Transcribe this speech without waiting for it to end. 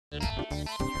Hey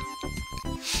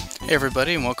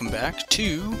everybody, and welcome back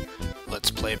to Let's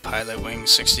Play Pilotwings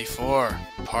 64,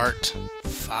 Part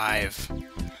 5.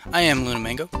 I am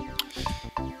Lunamango,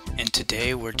 and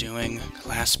today we're doing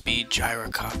Class B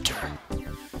Gyrocopter.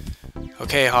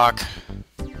 Okay, Hawk,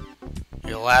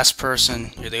 you're the last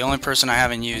person, you're the only person I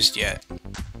haven't used yet,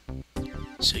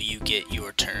 so you get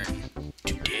your turn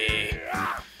today.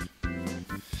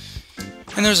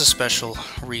 And there's a special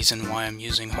reason why I'm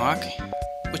using Hawk,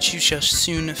 which you shall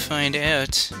soon find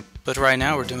out. But right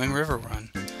now we're doing River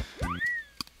Run.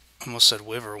 Almost said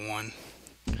Wiver 1.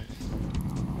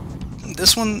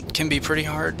 This one can be pretty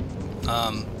hard.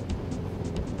 You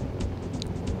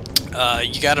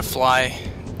gotta fly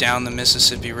down the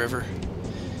Mississippi River.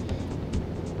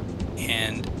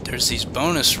 And there's these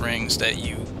bonus rings that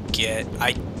you get.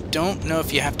 I don't know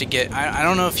if you have to get... I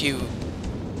don't know if you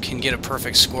can get a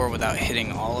perfect score without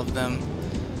hitting all of them.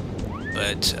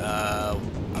 But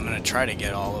I'm gonna try to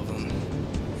get all of them.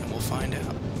 And we'll find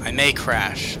out. I may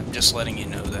crash. I'm just letting you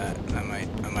know that. I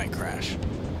might crash.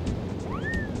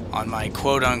 On my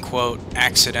quote-unquote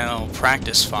accidental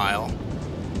practice file,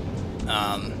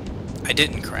 I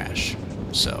didn't crash.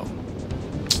 So,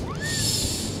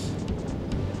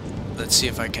 let's see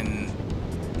if I can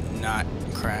not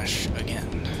crash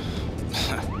again.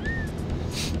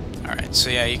 Alright, so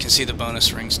yeah, you can see the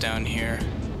bonus rings down here.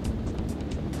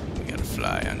 We gotta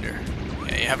fly under.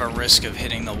 Yeah, you have a risk of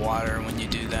hitting the water when you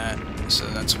do that, so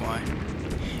that's why.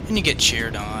 And you get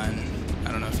cheered on.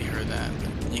 I don't know if you heard that,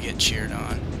 but you get cheered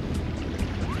on.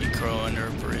 You crow under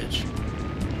a bridge.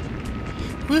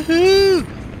 Woohoo!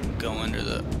 Go under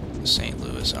the St.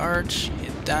 Louis Arch.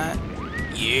 Hit that.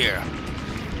 Yeah!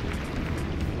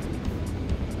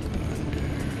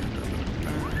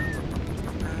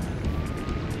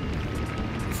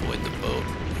 Avoid the boat.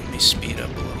 Let me speed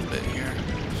up a little bit here.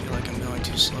 I feel like I'm going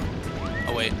too slow.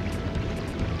 Oh wait.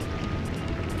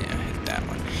 Yeah, hit that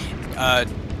one.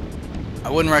 I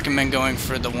wouldn't recommend going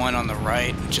for the one on the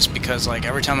right, just because like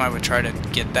every time I would try to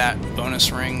get that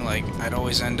bonus ring, like I'd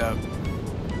always end up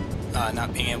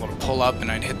not being able to pull up,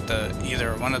 and I'd hit the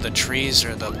either one of the trees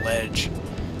or the ledge.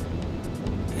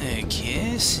 I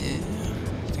guess I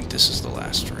think this is the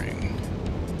last ring.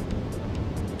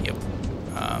 Yep.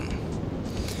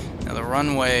 Now the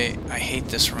runway, I hate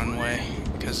this runway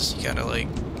because you gotta like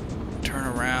turn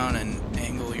around and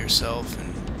angle yourself,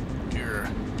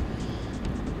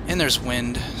 and there's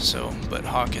wind, so but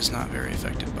Hawk is not very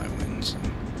affected by wind. So.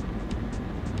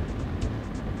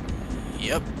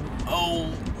 Yep.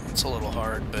 Oh, it's a little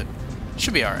hard, but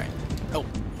should be all right. Oh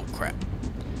crap!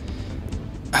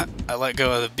 I let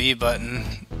go of the B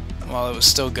button while it was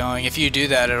still going. If you do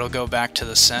that, it'll go back to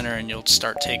the center, and you'll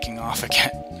start taking off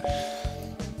again.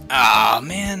 Ah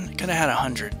man, could have had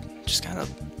 100. Just gotta.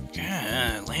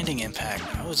 Yeah, landing impact.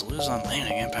 I always lose on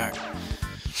landing impact.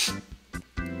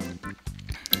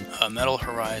 Metal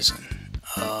Horizon.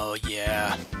 Oh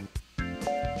yeah.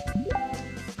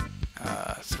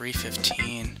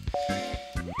 315.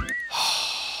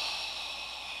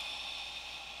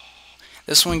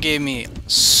 This one gave me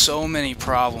so many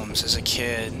problems as a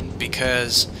kid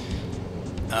because,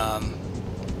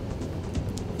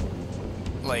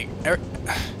 like,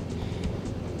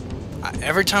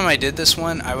 every time I did this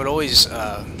one, I would always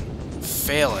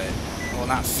fail it. Well,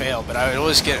 not fail, but I would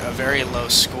always get a very low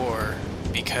score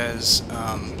because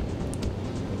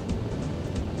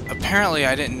apparently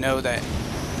I didn't know that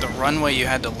the runway you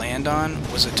had to land on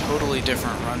was a totally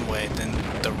different runway than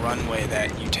the runway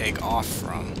that you take off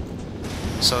from.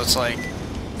 So it's like,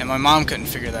 and my mom couldn't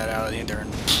figure that out either,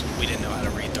 and we didn't know how to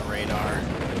read the radar.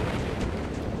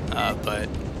 But,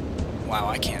 wow,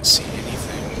 I can't see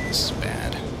anything. This is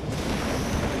bad.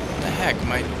 What the heck?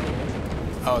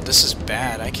 Oh, this is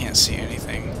bad. I can't see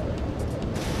anything.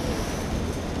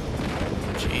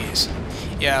 Jeez.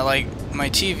 Yeah, like, my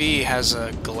TV has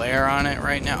a glare on it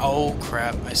right now. Oh,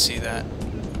 crap. I see that.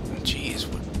 Jeez,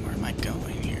 where am I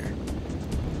going here?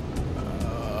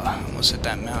 I almost hit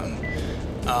that mountain.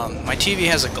 My TV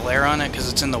has a glare on it because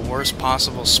it's in the worst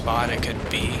possible spot it could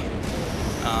be.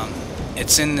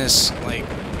 It's in this, like,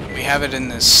 we have it in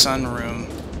this sunroom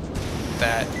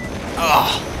that...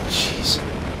 Oh, jeez.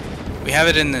 We have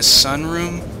it in this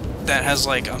sunroom that has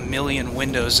like a million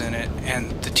windows in it,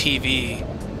 and the TV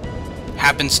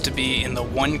happens to be in the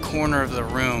one corner of the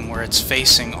room where it's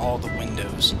facing all the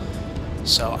windows.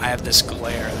 So I have this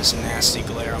glare, this nasty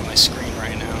glare on my screen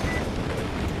right now.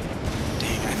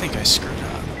 Dang, I think I screwed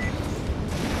up.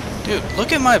 Dude,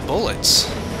 look at my bullets.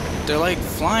 They're like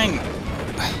flying...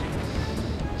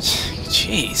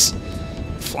 Jeez.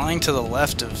 Flying to the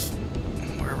left of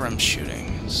wherever I'm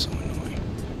shooting. It's so annoying.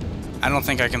 I don't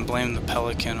think I can blame the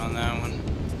Pelican on that one.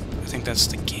 I think that's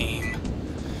the game.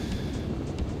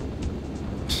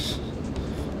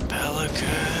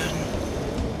 Pelican.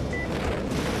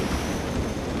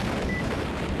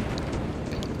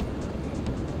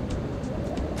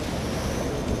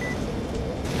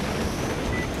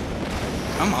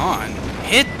 Come on.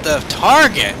 Hit the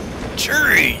target!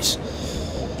 Jeez!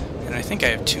 And I think I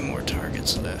have 2 more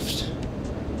targets left.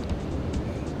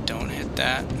 Don't hit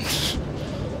that.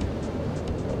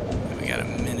 We got a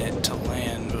minute to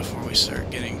land before we start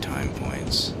getting time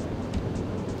points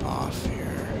off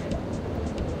here.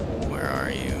 Where are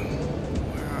you?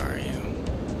 Where are you?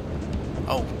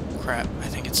 Oh, crap. I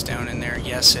think it's down in there.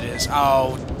 Yes, it is.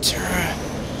 Oh,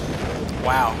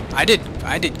 wow. I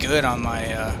did good on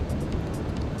my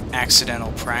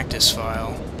accidental practice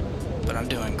file, but I'm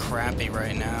doing crappy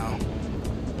right now.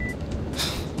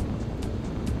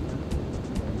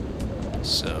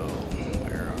 So,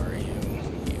 where are you,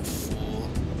 you fool?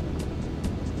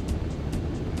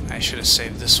 I should have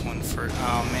saved this one for...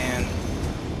 Oh, man.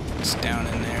 It's down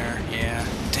in there. Yeah.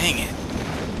 Dang it.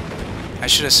 I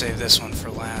should have saved this one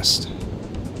for last.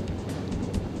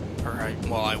 Or,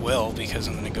 well, I will, because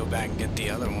I'm going to go back and get the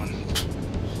other one.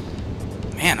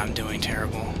 Man, I'm doing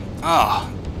terrible.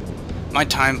 Oh, my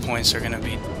time points are going to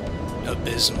be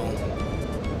abysmal.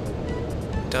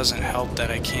 Doesn't help that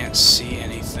I can't see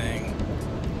anything.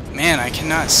 Man, I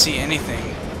cannot see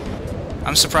anything.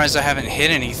 I'm surprised I haven't hit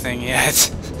anything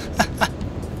yet.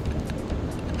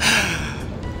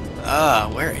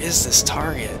 Where is this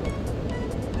target?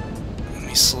 Let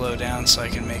me slow down so I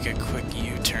can make a quick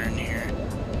U-turn here.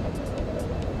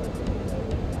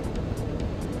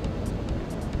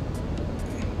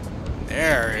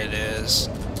 There it is.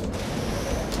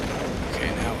 Okay,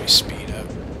 now we speed up.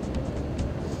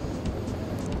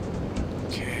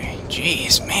 Okay,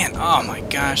 jeez, man, oh my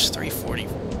gosh, 340,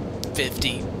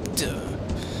 50, duh.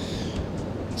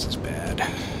 This is bad.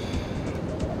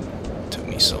 It took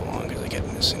me so long because I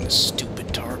kept missing the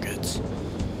stupid targets.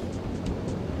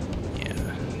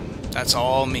 Yeah, that's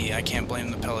all me. I can't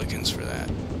blame the Pelicans for that.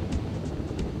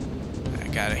 I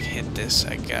gotta hit this,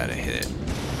 I gotta hit it.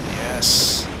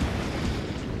 Yes.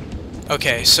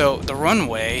 Okay, so the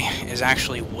runway is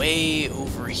actually way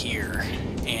over here,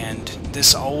 and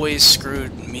this always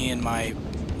screwed me and my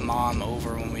mom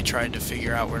over when we tried to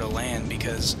figure out where to land,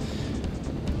 because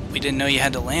we didn't know you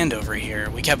had to land over here.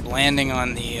 We kept landing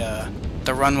on the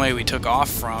runway we took off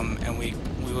from, and we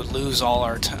would lose all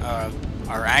our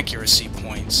accuracy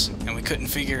points, and we couldn't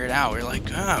figure it out. We were like,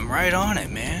 oh, I'm right on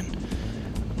it, man.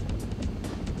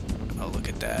 Oh, look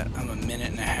at that. I'm a minute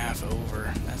and a half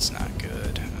over. That's not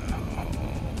good.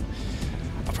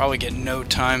 I'll probably get no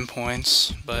time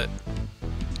points, but...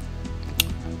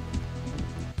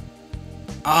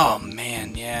 Oh,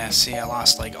 man, yeah, see, I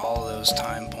lost, like, all those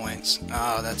time points.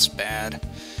 Oh, that's bad.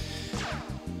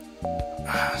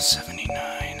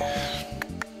 79.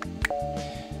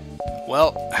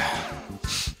 Well,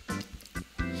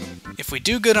 if we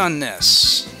do good on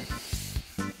this,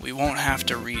 we won't have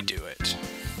to redo it.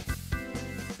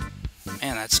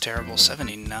 Man, that's terrible.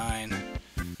 79.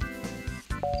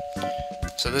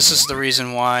 So this is the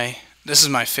reason why... This is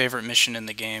my favorite mission in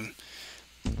the game.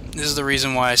 This is the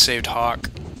reason why I saved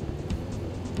Hawk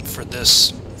for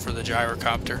this, for the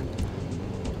Gyrocopter.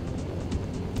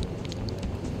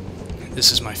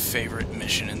 This is my favorite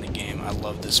mission in the game. I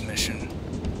love this mission.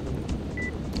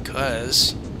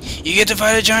 Because you get to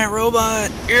fight a giant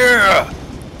robot! Yeah!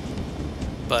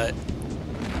 But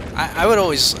I would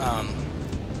always...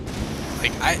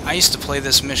 Like, I used to play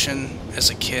this mission as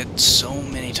a kid so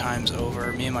many times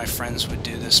over. Me and my friends would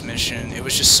do this mission. It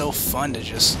was just so fun to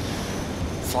just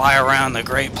fly around the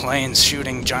Great Plains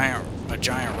shooting a giant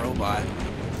robot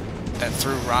that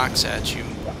threw rocks at you.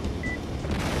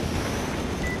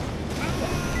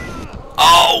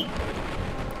 Oh!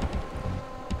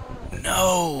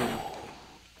 No!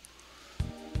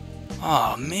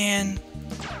 Oh, man.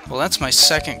 Well, that's my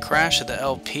second crash of the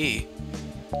LP.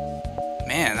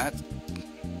 Man, that...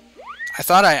 I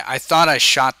thought I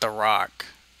shot the rock.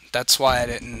 That's why I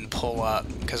didn't pull up,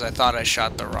 because I thought I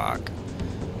shot the rock.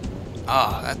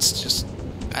 Oh,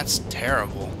 that's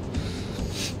terrible.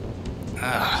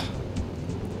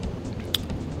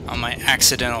 On my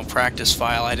accidental practice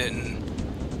file, I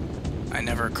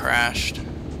never crashed.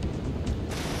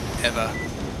 Ever.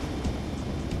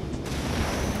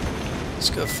 Let's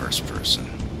go first person.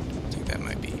 I think that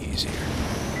might be easier.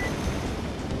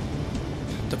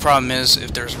 The problem is,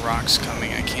 if there's rocks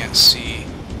coming, I can't see.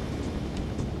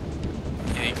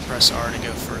 Yeah, you can press R to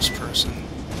go first person.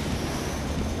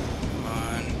 Come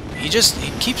on. He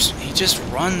just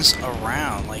runs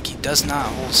around, like he does not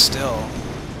hold still.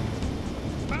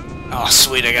 Oh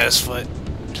sweet, I got his foot.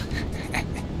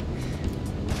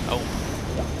 Oh.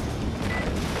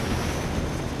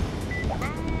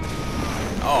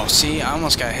 Oh, see, I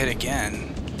almost got hit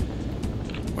again.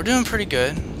 We're doing pretty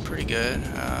good, pretty good.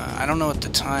 I don't know what the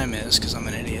time is because I'm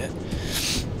an idiot,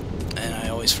 and I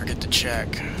always forget to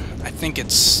check. I think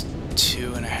it's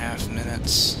 2.5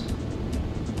 minutes.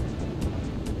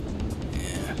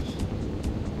 Yeah.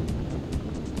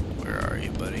 Where are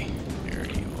you, buddy? There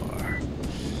you are.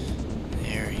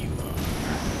 There you are.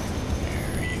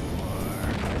 There you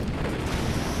are.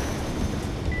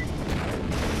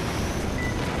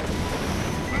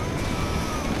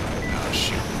 Oh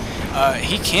shoot.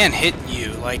 He can hit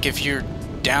you, like if you're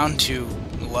down too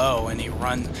low and he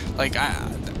runs, like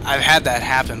I've had that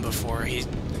happen before.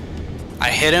 I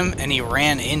hit him and he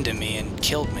ran into me and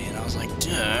killed me, and I was like,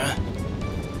 duh.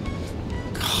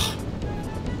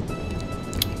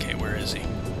 Okay, where is he?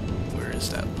 Where is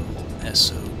that little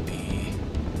SOB?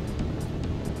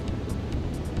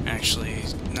 Actually,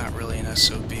 he's not really an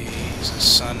SOB. He's the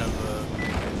son of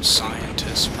a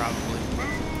scientist, probably.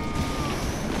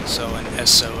 So an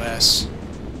SOS.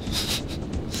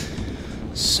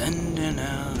 Sending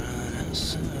out an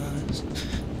SOS.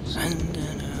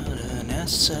 Sending out an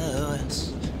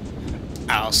SOS.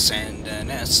 I'll send an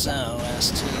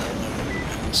SOS to the world.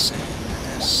 I'll send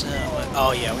an SOS.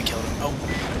 Oh yeah, we killed him.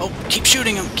 Oh, keep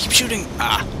shooting him. Keep shooting.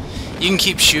 Ah, you can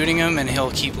keep shooting him and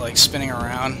he'll keep like spinning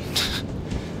around.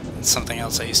 It's something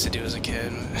else I used to do as a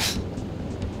kid.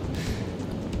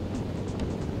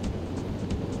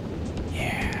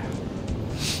 Yeah.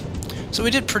 So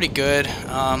we did pretty good.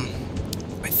 I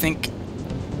think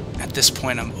at this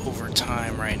point I'm over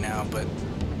time right now, but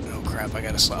oh crap, I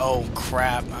gotta slow. Oh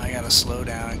crap, I gotta slow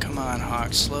down. Come on,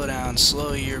 Hawk, slow down.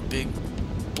 Slow your big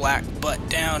black butt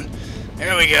down.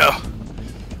 There we go.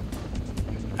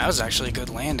 That was actually a good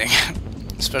landing,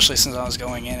 especially since I was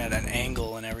going in at an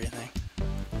angle and everything.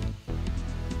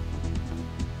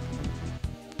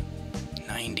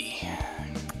 90.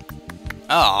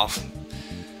 Oh.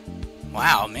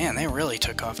 Wow, man, they really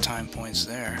took off time points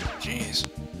there. Jeez.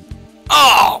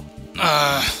 Oh!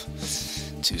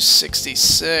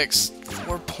 266.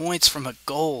 4 points from a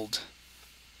gold.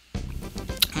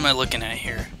 What am I looking at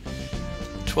here?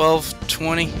 12,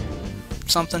 20,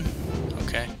 something?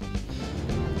 Okay.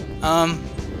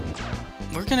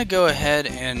 We're gonna go ahead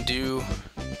and do...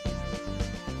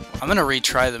 I'm gonna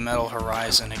retry the Metal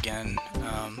Horizon again.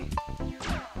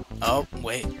 Oh,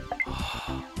 wait.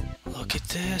 Look at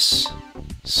this.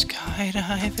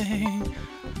 Skydiving.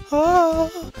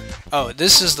 Oh! Oh,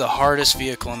 this is the hardest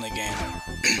vehicle in the game.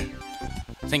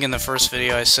 I think in the first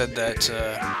video I said that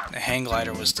the hang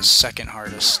glider was the second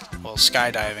hardest. Well,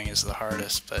 skydiving is the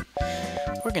hardest, but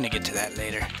we're gonna get to that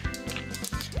later.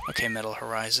 Okay, Metal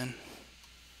Horizon.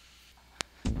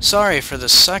 Sorry for the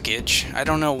suckage. I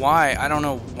don't know why. I don't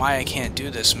know why I can't do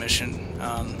this mission.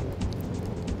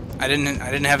 I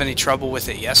didn't have any trouble with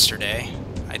it yesterday.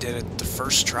 I did it the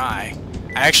first try.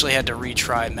 I actually had to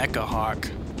retry Mecha Hawk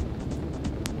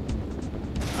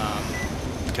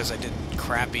because I did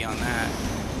crappy on that.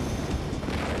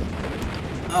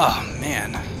 Oh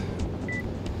man,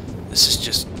 this is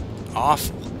just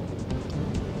awful.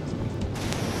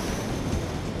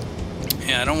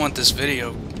 Yeah, I don't want this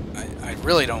video. I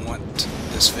really don't want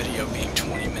this video being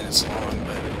 20 minutes long,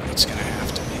 but it's gonna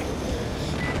have to be.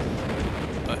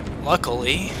 But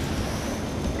luckily,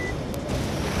 I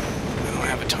don't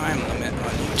have a time limit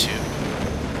on YouTube,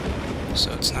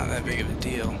 so it's not that big of a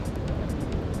deal.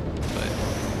 But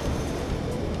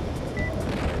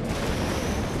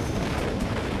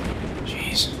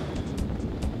jeez,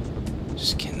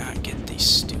 just cannot get these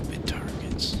stupid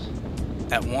targets.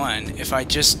 That one, if I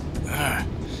just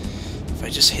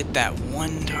hit that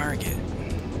one target,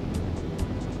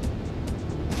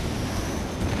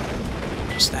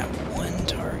 just that one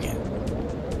target,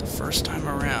 the first time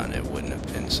around, it wouldn't have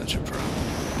been such a problem.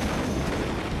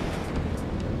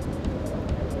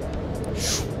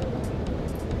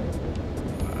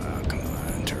 Come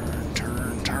on, turn,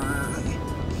 turn, turn.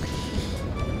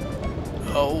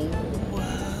 Oh,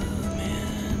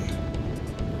 man.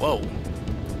 Whoa.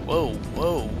 Whoa,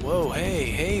 whoa, whoa,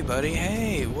 hey, buddy,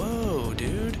 hey, whoa,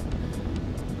 dude.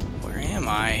 Where am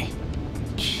I?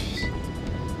 Jeez.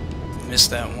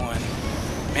 Missed that one.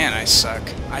 Man, I suck.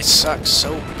 I suck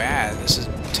so bad. This is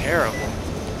terrible.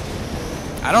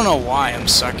 I don't know why I'm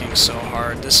sucking so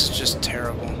hard. This is just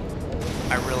terrible.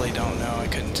 I really don't know. I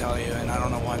couldn't tell you, and I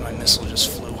don't know why my missile just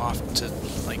flew off to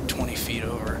like 20 feet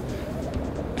over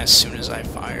as soon as I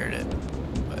fired it.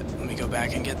 But let me go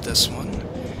back and get this one.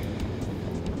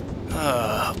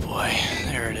 Oh boy,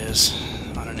 there it is.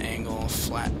 On an angle,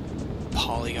 flat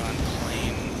polygon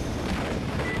plane.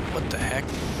 What the heck?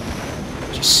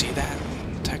 Did you see that?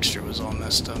 The texture was all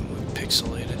messed up,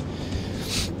 pixelated.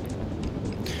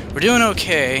 We're doing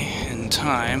okay in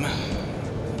time.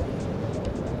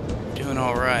 Doing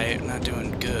alright, not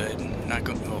doing good. Not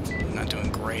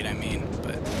doing great, I mean,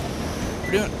 but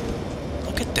we're doing...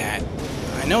 Look at that.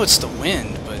 I know it's the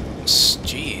wind, but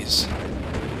jeez.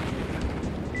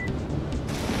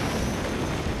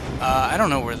 I don't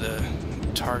know where the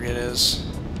target is.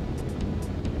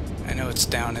 I know it's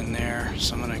down in there,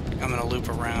 so I'm gonna loop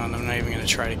around. I'm not even gonna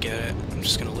try to get it. I'm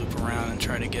just gonna loop around and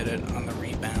try to get it on the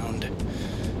rebound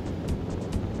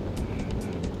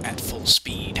at full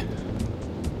speed.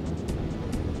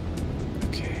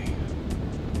 Okay.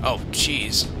 Oh,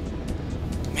 jeez.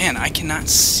 Man, I cannot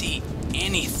see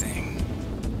anything,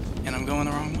 and I'm going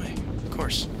the wrong way. Of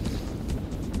course.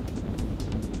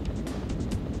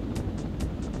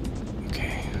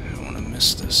 Okay, I don't want to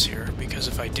miss this here because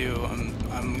if I do,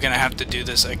 I'm gonna have to do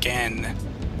this again.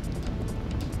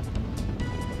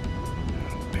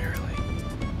 Barely.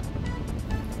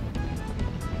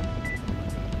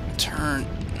 Turn.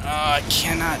 Oh, I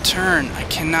cannot turn. I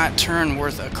cannot turn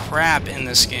worth a crap in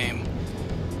this game.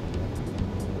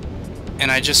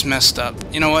 And I just messed up.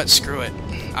 You know what? Screw it.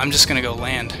 I'm just gonna go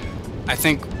land. I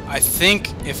think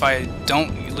if I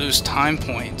don't lose time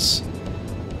points,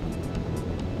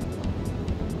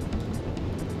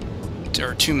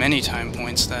 or too many time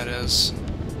points, that is.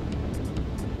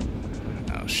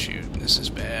 Oh shoot, this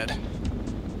is bad.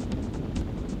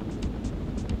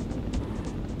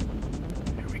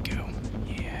 There we go.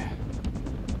 Yeah.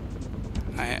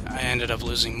 I ended up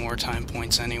losing more time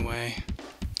points anyway.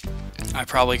 I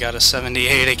probably got a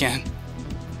 78 again.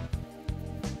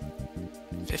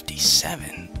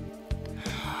 57.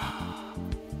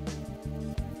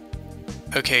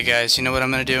 Okay guys, you know what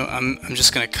I'm gonna do? I'm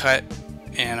just gonna cut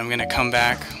and I'm gonna come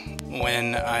back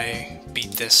when I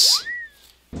beat this.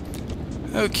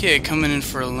 Okay, coming in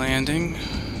for a landing.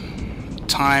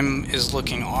 Time is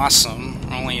looking awesome.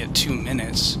 We're only at 2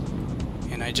 minutes.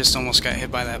 And I just almost got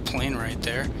hit by that plane right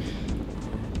there.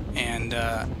 And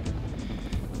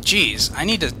geez, I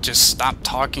need to just stop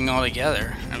talking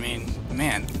altogether. I mean,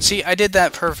 man. See, I did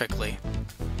that perfectly.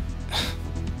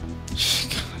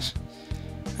 Gosh.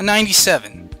 A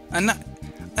 97.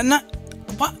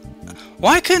 What?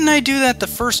 Why couldn't I do that the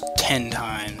first 10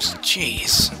 times?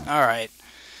 Jeez. Alright.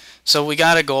 So we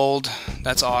got a gold.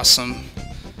 That's awesome.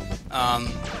 I'm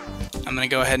going to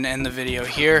go ahead and end the video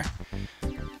here.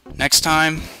 Next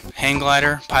time, hang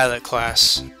glider, pilot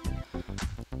class.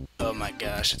 Oh my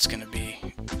gosh, it's gonna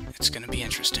be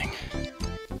interesting.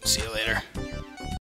 See you later.